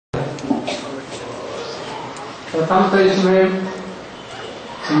प्रथम तो इसमें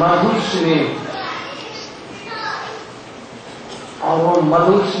मधुर स्नेह, और वो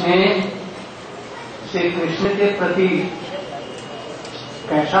मधुर स्नेह श्री कृष्ण के प्रति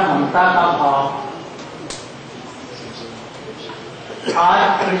कैसा ममता का भाव। आज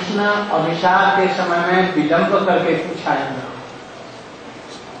कृष्ण अभिषेक के समय में विलंब करके कुछ आएंगे।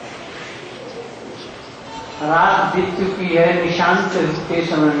 रात बीत चुकी है, निशांत के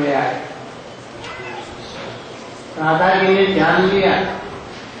समय में आए। राधा जी ने ध्यान लिया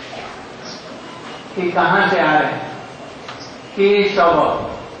कि कहां से आ रहे हैं, कि सब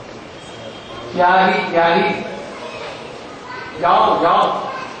क्या ही जाओ जाओ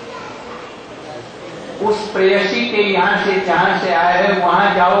उस प्रेयसी के यहां से जहां से आए हैं वहां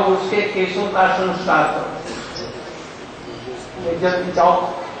जाओ, उसके केसों का संस्कार करो, जल्दी जाओ,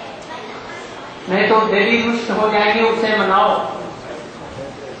 नहीं तो देवी रुष्ट हो जाएंगे, उसे मनाओ।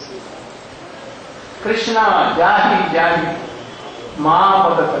 कृष्णा जाही मां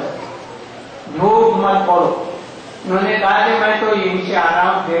पद झूठ मत बोलो। उन्होंने कहा कि मैं तो यहीं से आ रहा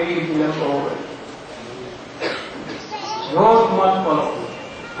हूं, देरी विलंब हो गई, झूठ मत बोलो,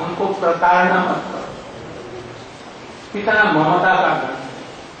 उनको प्रताड़ना मत करो। कितना ममता का गंध,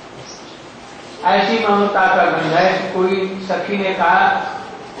 ऐसी ममता का गंध है। कोई सखी ने कहा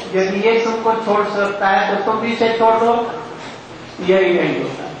यदि ये तुमको छोड़ सकता है तो तुम भी इसे छोड़ दो। यही नहीं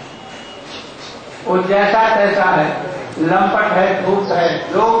होता, वो जैसा तैसा है, लंपट है, धूप है,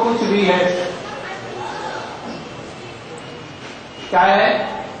 जो कुछ भी है, क्या है,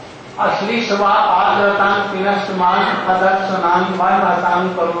 असली स्वा आद्रतान पिनस्तमान अदर्शनान वर्णतान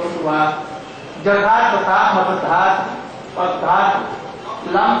करोतुवा जघात तथा मतधात पद्धात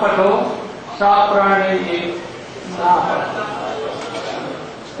लंपटो सप्राणे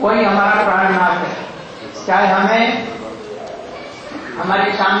वही हमारा प्राणनाथ है। चाहे हमें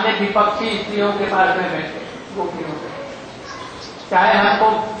हमारे सामने विपक्षी स्त्रियों के पास में बैठे, गोपियों के, चाहे हमको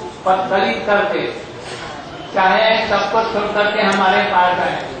पददलित करते, चाहे सबको छोड़ करके हमारे पास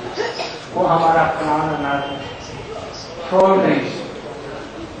आए, वो हमारा प्राणनाथ है, छोड़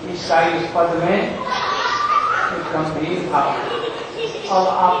नहीं। इसका इस पद में एक गंभीर भाव। और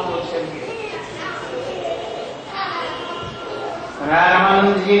आप लोग चलिए,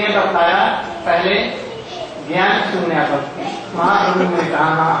 रामानंद जी ने बताया पहले ज्ञान शून्य भक्ति, महाप्रभु ने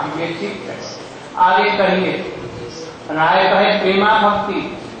कहा ये ठीक है, आगे कहिए। राय कहे प्रेमा भक्ति,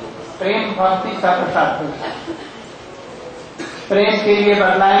 प्रेम भक्ति सप्रसाद, प्रेम के लिए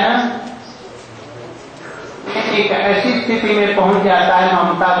बदलाए ना, एक ऐसी स्थिति में पहुंच जाता है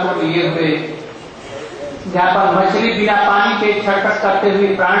ममता को लिए हुए, जहां पर मछली बिना पानी के छटपट करते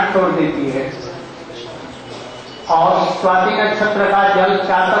हुए प्राण छोड़ देती है, और स्वाति नक्षत्र का जल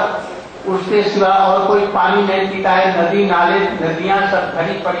चातक उसके सिवा और कोई पानी नहीं पीता है। नदी नाले नदियां सब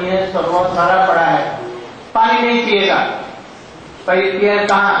भरी पड़ी है, सरोवर भरा पड़ा है, पानी नहीं पिएगा। पिए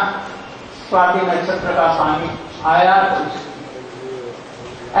कहाँ, स्वाति नक्षत्र का पानी आया तो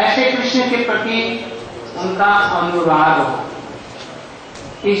ऐसे कृष्ण के प्रति उनका अनुराग हो,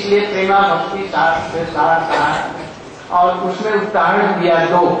 इसलिए प्रेमा भक्ति सार और उसमें उदाहरण दिया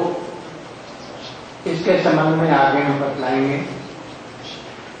दो, इसके संबंध में आगे हम बतलाएंगे।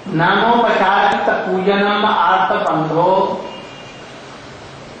 नामोपचारित पूजनम आर्त बंधो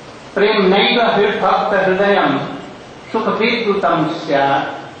प्रेम नैव भक्त हृदयम सुख विद्युतम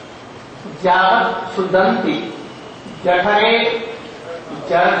जावत सुदंती जठरे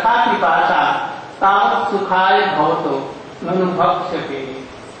जरखा पिपासा तावत सुखाय भवतो ननु भक्ष्यते।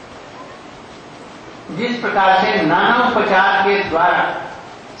 जिस प्रकार से नाना उपचार के द्वारा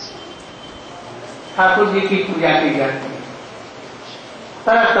ठाकुर जी की पूजा की जाती है,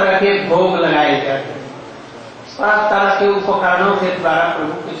 तरह तरह के भोग लगाए जाते हैं, तरह तरह के उपकरणों के द्वारा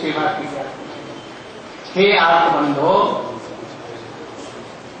प्रभु की सेवा की जाती है। हे आत्मबंधो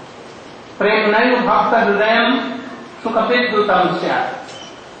प्रेम नैव भक्त हृदयम सुख विद्युतम स्यात्।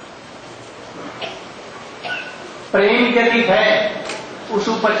 प्रेम यदि है उस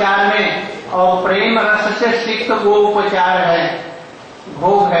उपचार में, और प्रेम रस से सिक्त वो उपचार है,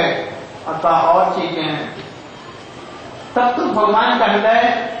 भोग है अथवा और चीजें हैं, तब तो भगवान का हृदय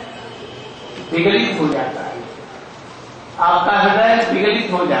विगलित हो जाता है, आपका हृदय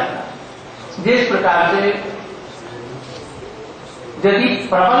विगलित हो जाता है। जिस प्रकार से यदि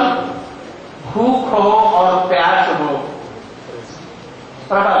प्रबल भूख हो और प्यास हो,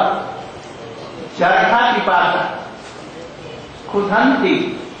 प्रबल जरखा पिपासा खुदंती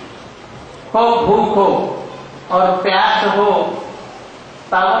हो, भूख हो और प्यास हो,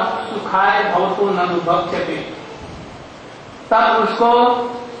 तावत सुखाय भवतो ननु भक्ष्यते, तब उसको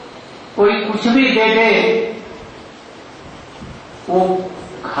कोई कुछ भी दे दे वो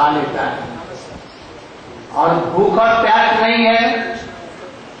खा लेता है। और भूख और प्यास नहीं है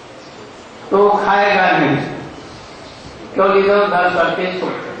तो खाएगा नहीं, क्यों इधर उधर करके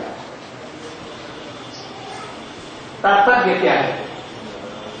छोड़ देगा। तात्पर्य क्या है?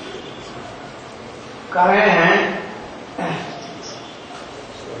 कह रहे हैं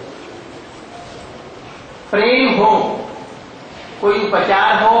प्रेम हो, कोई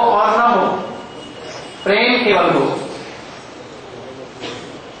उपचार हो और न हो, प्रेम केवल हो,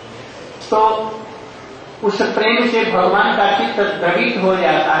 तो उस प्रेम से भगवान का चित्त द्रवित हो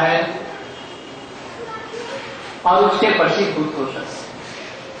जाता है और उससे वशीभूत होता है।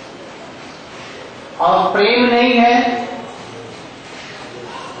 और प्रेम नहीं है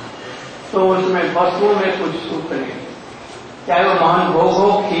तो उसमें वस्तुओं में कुछ सुख नहीं, चाहे वो मोहन भोग हो,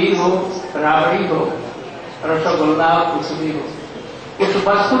 खीर हो, राबड़ी हो, रसगुल्ला हो, कुछ भी हो, उस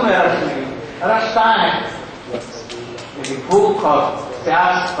वस्तु में रस नहीं। रस कहाँ है? यदि भूख और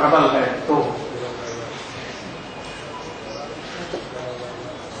प्यास प्रबल है तो।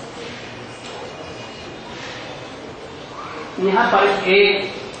 यहाँ पर एक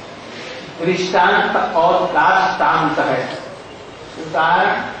दृष्टांत और दाष्टांत है,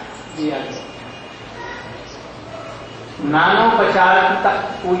 उदाहरण दिया गया। नानोपचार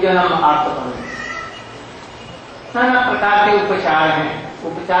पूजनम आत्मन, नाना प्रकार के उपचार हैं।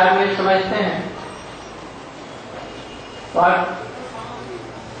 उपचार में समझते हैं और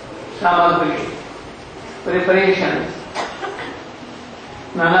सामग्री, प्रिपरेशन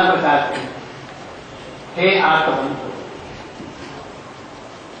नाना प्रकार के। हे आत्मन,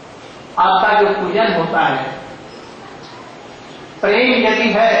 आपका जो पूजन होता है, प्रेम यदि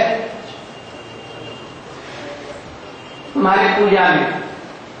है तुम्हारी पूजा में,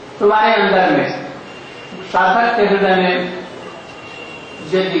 तुम्हारे अंदर में, साधक के हृदय में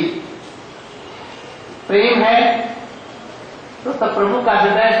यदि प्रेम है तो तब प्रभु का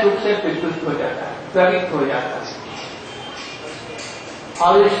हृदय सुख से संतुष्ट हो जाता है, द्रवित हो जाता है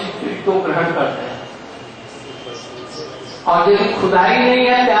और इस चीज को ग्रहण करते हैं। और यदि खुदाई नहीं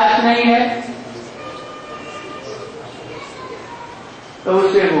है, प्यास नहीं है, तो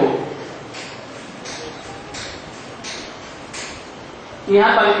उसे वो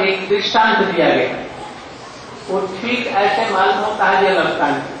यहां पर एक दृष्टांत दिया गया, वो ठीक ऐसे मालूम होता है, ये लगता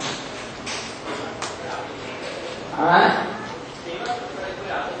नहीं।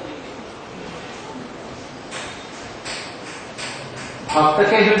 भक्त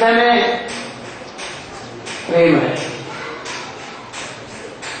के हृदय में प्रेम है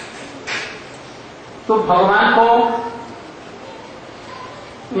तो भगवान को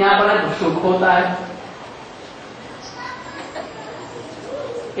यहां पर सुख होता है।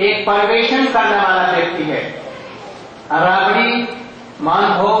 एक परिवेशन करने वाला व्यक्ति है, राबड़ी,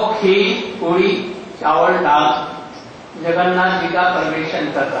 मानभोग, खीर, पूरी, चावल, दाल जगन्नाथ जी का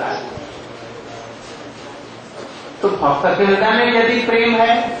परिवेशन कर रहा है, तो भक्त के हृदय में यदि प्रेम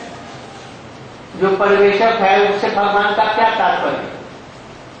है, जो परिवेशक है उससे भगवान का क्या तात्पर्य,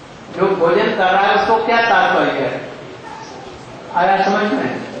 जो भोजन कर रहा है उसको क्या तात्पर्य है? आया समझ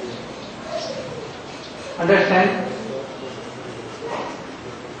में? अंडरस्टैंड?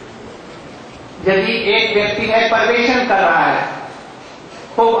 यदि एक व्यक्ति है परिवेशन कर रहा है,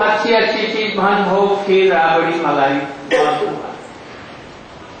 खूब अच्छी अच्छी चीज, भान भोग, खीर, राबड़ी, मलाई,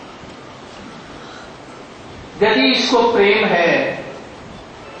 यदि इसको प्रेम है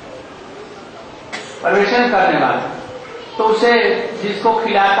परिवेशन करने वाला, तो उसे जिसको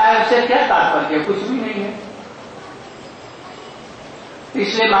खिलाता है उससे क्या तात्पर्य? कुछ भी नहीं है।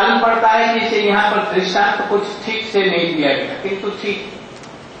 इसलिए मालूम पड़ता है कि इसे यहाँ पर दृष्टांत कुछ ठीक से नहीं दिया गया, किंतु ठीक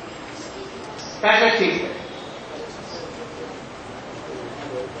कैसे ठीक है?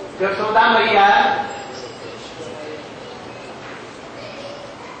 यशोदा मैया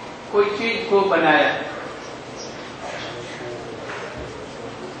कोई चीज को बनाया,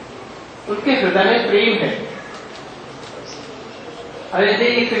 उनके हृदय में प्रेम है, अरे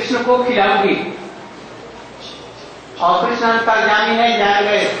ये कृष्ण को खिलाऊंगी, और कृष्ण अंतर्यामी है, जान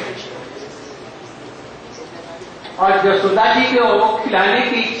गए, और यशोदा जी को वो खिलाने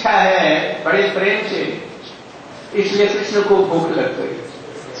की इच्छा है बड़े प्रेम से, इसलिए कृष्ण को भूख लग गई,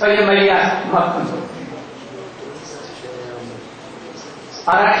 तो ये मैया मक्खन होती है।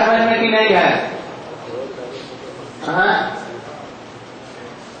 और समझ में कि नहीं है?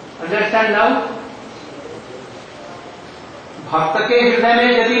 Understand now? भक्त के हृदय में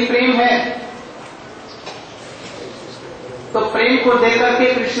यदि प्रेम है तो प्रेम को देकर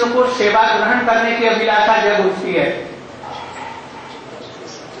के कृष्ण को सेवा ग्रहण करने की अभिलाषा जग उठती है।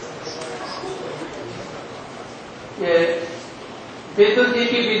 ये विद्युत जी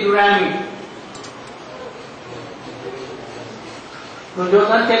की विदुरानी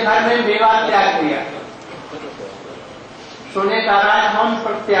दुर्योधन के घर में मेवा त्याग दिया, सोने का राजभवन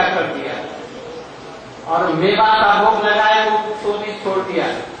पर त्याग कर दिया और मेवा का भोग लगाए वो सोने छोड़ दिया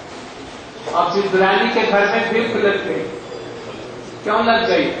और फिर दुरानी के घर में भीख लग गई। क्यों लग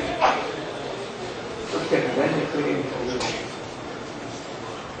गई? उसके घर में प्रेम।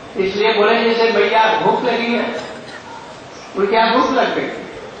 इसलिए बोले जैसे भैया भूख लगी है, उनके यहाँ भूख लग गई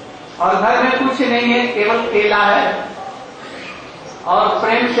और घर में कुछ नहीं है, केवल केला है और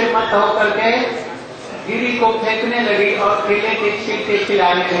प्रेम से मत होकर के गिरी को फेंकने लगी और केले के छिलके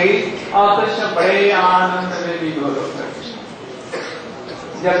खिलाने लगी और कृष्ण बड़े आनंद में विदुर हो गए।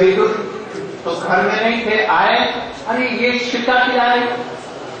 जब विदुर तो घर में नहीं थे, आए, अरे ये छिलका खिलाए,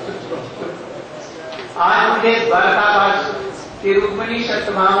 आज मुझे द्वारकावास की रुक्मिणी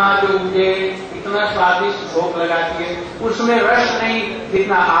सत्यभामा जो मुझे इतना स्वादिष्ट भोग लगाती है उसमें रस नहीं,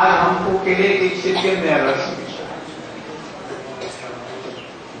 जितना आज हमको केले के छिलके में रस मिला।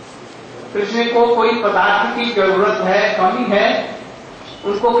 कृष्ण को कोई पदार्थ की जरूरत है, कमी है,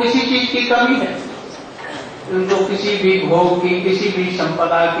 उनको किसी चीज की कमी है, उनको किसी भी भोग की, किसी भी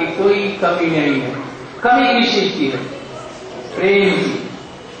संपदा की कोई कमी नहीं है। कमी किस चीज की है? प्रेम की।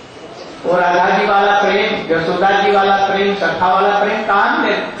 और राधा जी वाला प्रेम, यशोदा जी वाला प्रेम, सखा वाला प्रेम कहां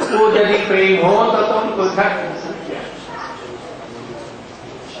है? वो यदि प्रेम हो तो उनको झट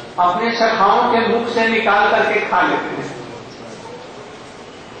अपने सखाओं के मुख से निकाल करके खा लेते हैं।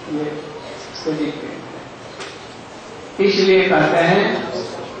 इसलिए कहते हैं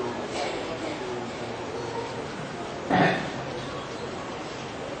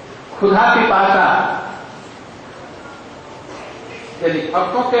खुदा की पासा यदि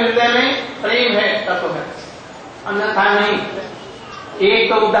भक्तों के हृदय में प्रेम है तब तो है, अन्यथा नहीं। एक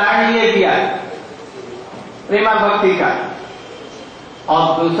तो उदाहरण ये दिया प्रेमा भक्ति का और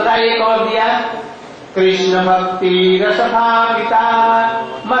दूसरा एक और दिया कृष्ण भक्ति रसभाविता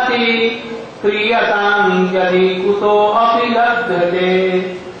मति क्रियतां यदि कुतो अपि लभ्यते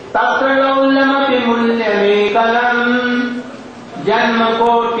तत्र लौल्यमपि मूल्यमेकलम् जन्म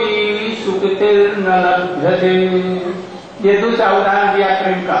कोटि सुकृतिर्न लभ्यते। ये दूसरा उदाहरण दिया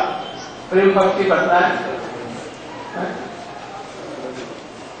प्रेम का। प्रेम भक्ति करता है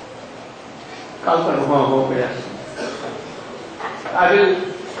कल तक हो गया। आगे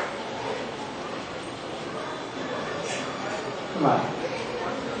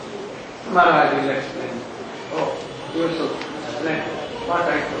Maharaja will explain. Oh, you should explain what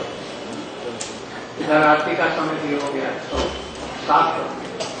I told. इधर आरती का समय भी हो गया तो साफ कर।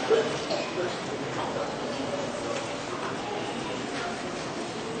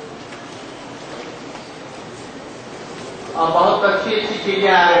 और बहुत अच्छी अच्छी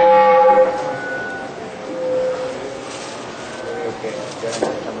चीजें आ रही हैं।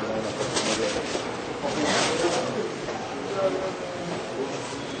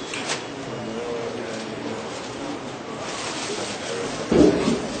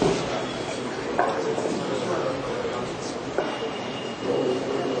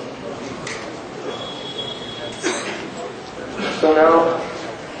 So now,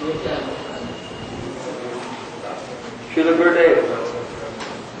 Srila Gurudev,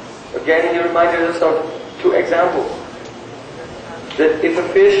 again he reminded us of two examples. That if a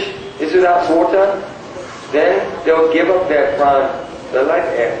fish is without water, then they will give up their pran, their life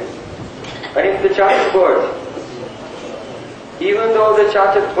air. And if the chartered bird, even though the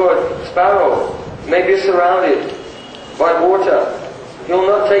chartered bird, sparrow, may be surrounded by water, he will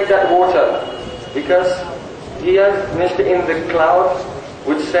not take that water because he has missed in the cloud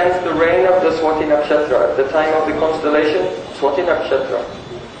which sends the rain of the Swati Nakshatra, the time of the constellation Swati Nakshatra.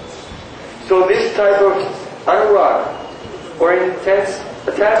 So this type of anurag or intense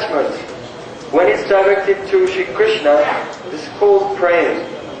attachment, when it's directed to Shri Krishna, is called prema.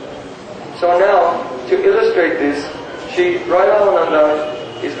 So now, to illustrate this, Shri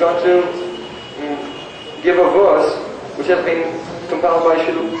Radhananda is going to give a verse which has been compiled by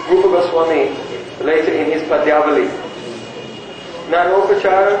Shri Rupa Goswami later in his Padyavali.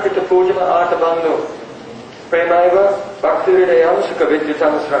 Nanopacharam krita pujama atabandhu premaiva bhaktividayam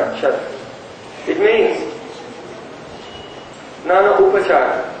sukhavidyutam srat. It means Nana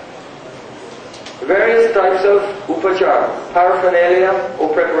upachara, various types of upachara, paraphernalia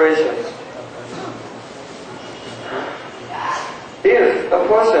or preparations. If a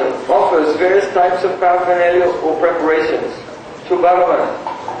person offers various types of paraphernalia or preparations to Bhagavan,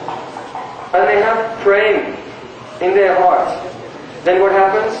 and they have prema in their hearts, then what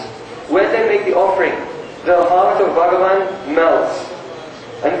happens? When they make the offering, the heart of Bhagavan melts,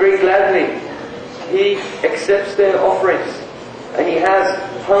 and very gladly he accepts their offerings, and he has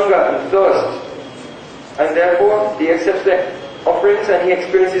hunger and thirst, and therefore he accepts their offerings and he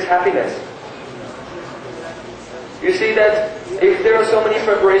experiences happiness. You see that if there are so many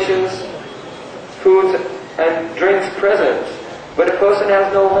preparations, food and drinks present, but a person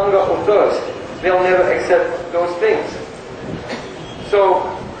has no hunger or thirst, they'll never accept those things. So,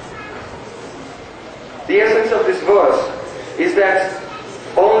 the essence of this verse is that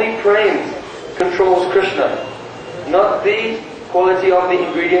only prema controls Krishna, not the quality of the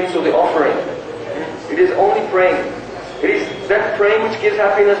ingredients or the offering. It is only prema. It is that prema which gives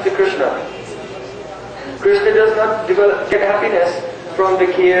happiness to Krishna. Krishna does not get happiness from the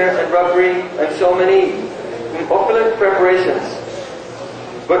kheer and rabri and so many opulent preparations.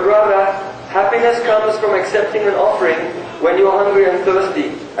 But rather, happiness comes from accepting an offering when you are hungry and thirsty.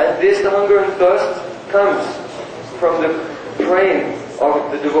 And this, the hunger and thirst, comes from the prema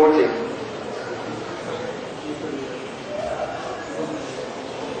of the devotee.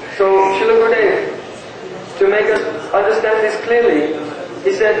 So, Srila Gurudev, to make us understand this clearly,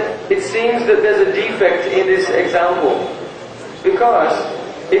 he said, it seems that there's a defect in this example. Because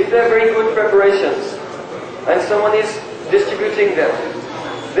if they're very good preparations and someone is distributing them,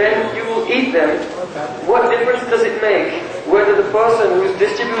 then you will eat them. What difference does it make whether the person who is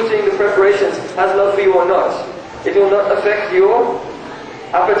distributing the preparations has love for you or not? It will not affect your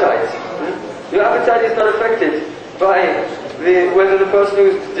appetite. Your appetite is not affected by whether the person who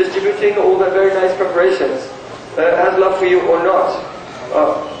is distributing all the very nice preparations has love for you or not.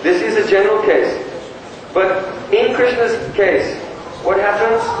 This is a general case. But in Krishna's case, what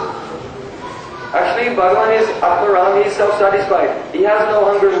happens? Actually, Bhagavan is Atmaram, he is self-satisfied. He has no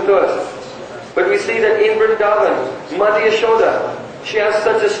hunger and thirst. But we see that in Vrindavan, Mati Yashoda, she has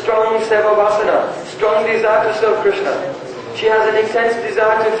such a strong seva vasana, strong desire to serve Krishna. She has an intense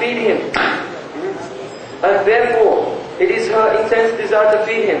desire to feed him. And therefore, it is her intense desire to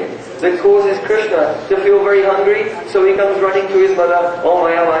feed him that causes Krishna to feel very hungry, so he comes running to his mother, "Oh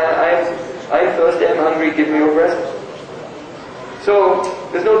Maya, I'm thirsty, I'm hungry, give me your breast." So,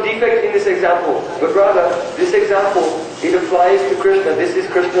 there's no defect in this example, but rather, this example, it applies to Krishna. This is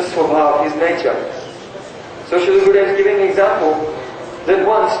Krishna's swabhav, his nature. So Srila Gurudev is giving an example that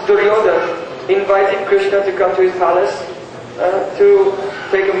once Duryodhana invited Krishna to come to his palace to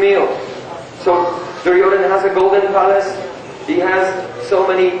take a meal. So Duryodhana has a golden palace, he has so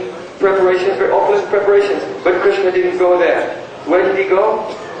many preparations, very opulent preparations, but Krishna didn't go there. Where did he go?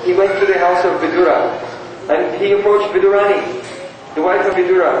 He went to the house of Vidura, and he approached Vidurani, the wife of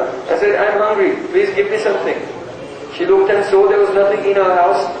Vidura, and said, "I'm hungry, please give me something." She looked and saw there was nothing in her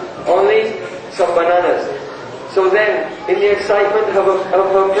house, only some bananas. So then, in the excitement of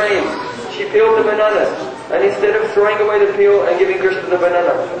her brain, she peeled the bananas, and instead of throwing away the peel and giving Krishna the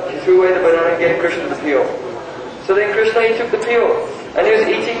banana, she threw away the banana and gave Krishna the peel. So then Krishna, he took the peel, and he was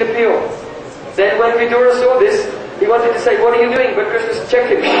eating the peel. Then when Vidura saw this, he wanted to say, "What are you doing?" But Krishna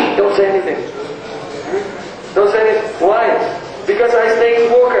checked him, "Don't say anything. Don't say anything." Why? Because I stay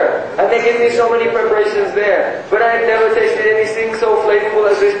in Walker, and they give me so many preparations there, but I've never tasted anything so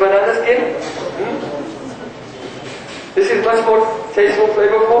flavorful as this banana skin. This is much more tasteful,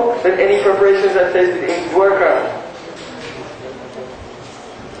 flavorful than any preparations I've tasted in Dwarka.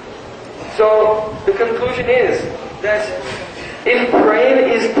 So, the conclusion is that if prema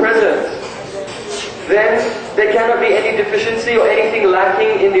is present, then there cannot be any deficiency or anything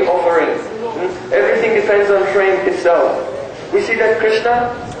lacking in the offering. Everything depends on prema itself. We see that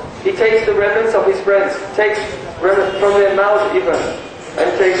Krishna, he takes the remnants of his friends, takes remnants from their mouths even,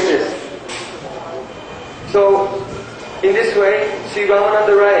 and takes this. So, in this way, Sri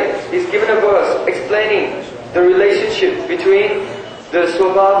Ramananda Rai is given a verse explaining the relationship between the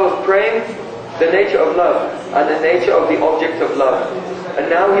swabhav of prema, the nature of love, and the nature of the object of love. And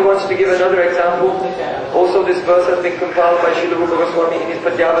now he wants to give another example. Also this verse has been compiled by Srila Rupa Goswami in his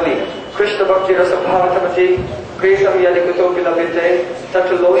Padyavali. Krishna Bhakti Rasa Bhavatamati Kritam Yadikuto Vilabhite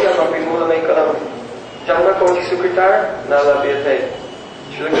Tataloyam Abhimulamekalam Jamna Koti Sukritar Nalabhyate.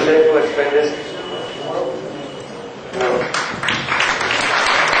 Srila Gurudev will explain this.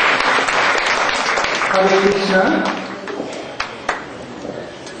 हरे कृष्णा।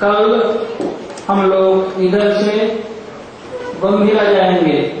 कल हम लोग इधर से गंभीरा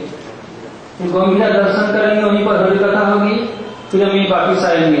जाएंगे, गंभीरा दर्शन करेंगे, वहीं पर हरि कथा होगी, फिर हम वापिस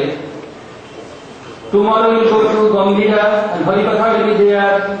आएंगे। Tomorrow we'll go to Gambhira and Hari Katha will be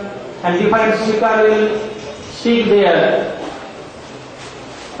there, and different speaker will speak there,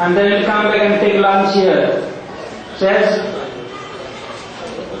 and then we'll come back and take lunch here.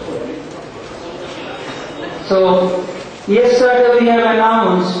 So, yesterday we have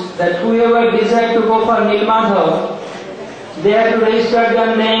announced that whoever desires to go for Nilmadhav, they have to register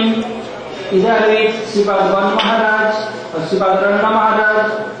their name either with Srimad Maharaj, or Srimad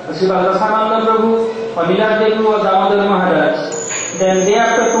Maharaj, or Srimad Rasananda Prabhu, or Niladevlu or Damodar Maharaj, then day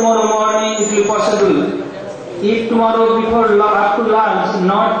after tomorrow morning it will be possible. If tomorrow before up to lunch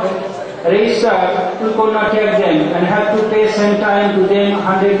not registered, you could not take them and have to pay same time to them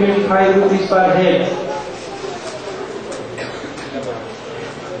 125 rupees per head.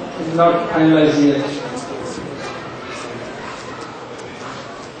 It's not finalized yet.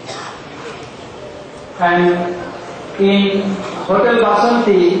 And in Hotel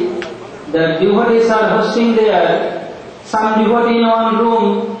Basanti, the devotees are hosting there. Some devotee in one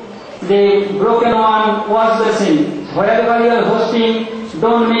room, they broken one wash basin. Wherever you are hosting,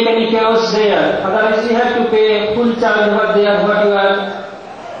 don't make any chaos there. Otherwise you have to pay full charge what you are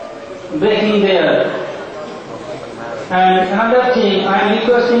breaking there. And another thing, I am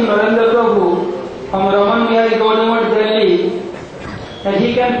requesting Narendra Prabhu from Raman Bihari Gaudiya Delhi, that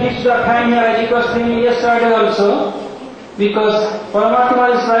he can fix the fan here. I requested him yesterday also, because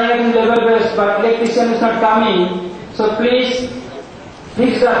Paramatma is trying at level best, but electrician is not coming. So please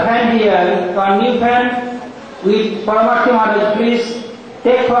fix the fan here, a new fan with Paramatma. Please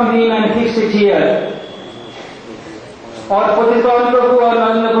take from him and fix it here. Or Patitpavan Prabhu or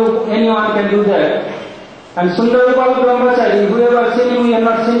Narendra Prabhu, anyone can do that. And Sundar Prabhu Brahmachari, whoever seen him, we have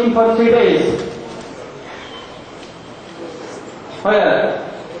not seen him for 3 days. Where?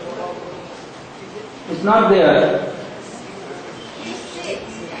 It's not there.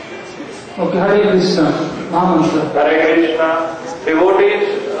 Okay, Hare Krishna. Mahamantra. Hare Krishna. Devotees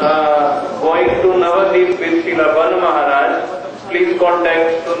going to Navadip with Srila Ban Maharaj, please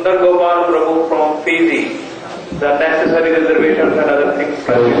contact Sundar Gopal Prabhu from Fiji. The necessary reservations and other things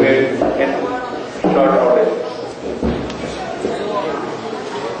can be made in short notice.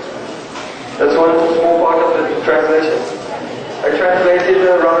 That's one small part of the translation. I translated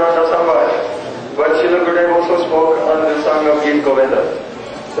the Rananda Samvaj, but Srila Gurudev also spoke on the song of Gita Govinda.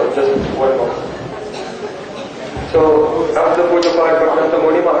 So just one more. So after Pujapad Bhaktivedanta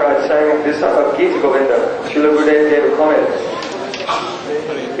Muni Maharaj sang this song of Gita Govinda, Srila Gurudev gave a comment.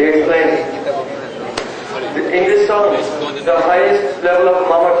 He explained, in this song, the highest level of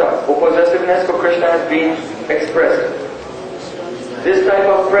mamata or possessiveness for Krishna has been expressed. This type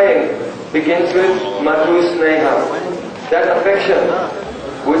of praying begins with Madhu Sneha, that affection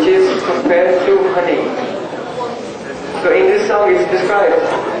which is compared to honey. So in this song it's described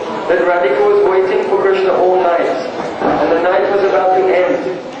that Radhika was waiting for Krishna all night, and the night was about to end,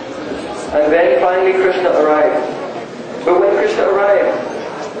 and then finally Krishna arrived. But when Krishna arrived,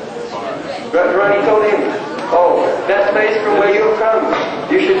 Radharani told him, oh, that place from where you come,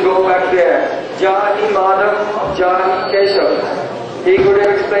 you should go back there. Jani Madhav, Jani Keshav. He could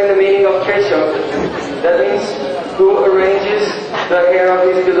have explained the meaning of Keshav. That means who arranges the hair of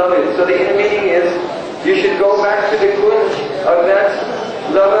his beloved. So the inner meaning is, you should go back to the kunj of that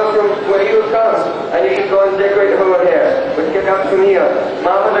lover from where you come, and you should go and decorate her hair. But get up from here.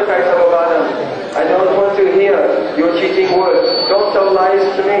 I don't want to hear your cheating words. Don't tell lies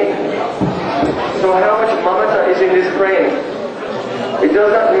to me. So how much mamata is in this praying? It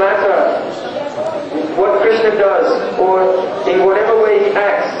does not matter what Krishna does, or in whatever way he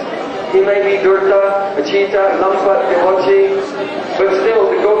acts. He may be Durta, Achita, Lampat, Devochi, but still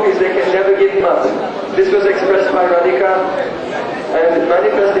the gopis, they can never give him up. This was expressed by Radhika and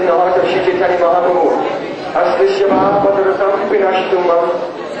manifest in the heart of Shri Chaitanya Mahaprabhu. Aslishyama padaratam pinashtumam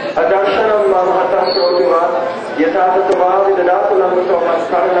adarshanam mamahatam protima yathatatava vidadatulambutomat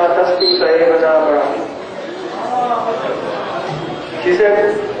karanataspi saevanavara. She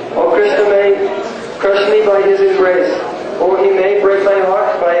said, oh, Krishna may crush me by his embrace, or he may break my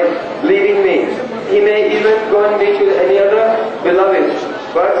heart by leaving me. He may even go and meet with any other beloved,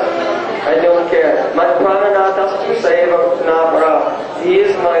 but I don't care. My prananatastu saeva. He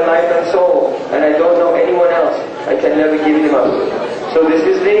is my life and soul, and I don't know anyone else. I can never give him up. So this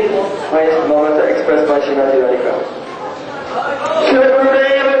is the highest mamata expressed by Srimati Radhika.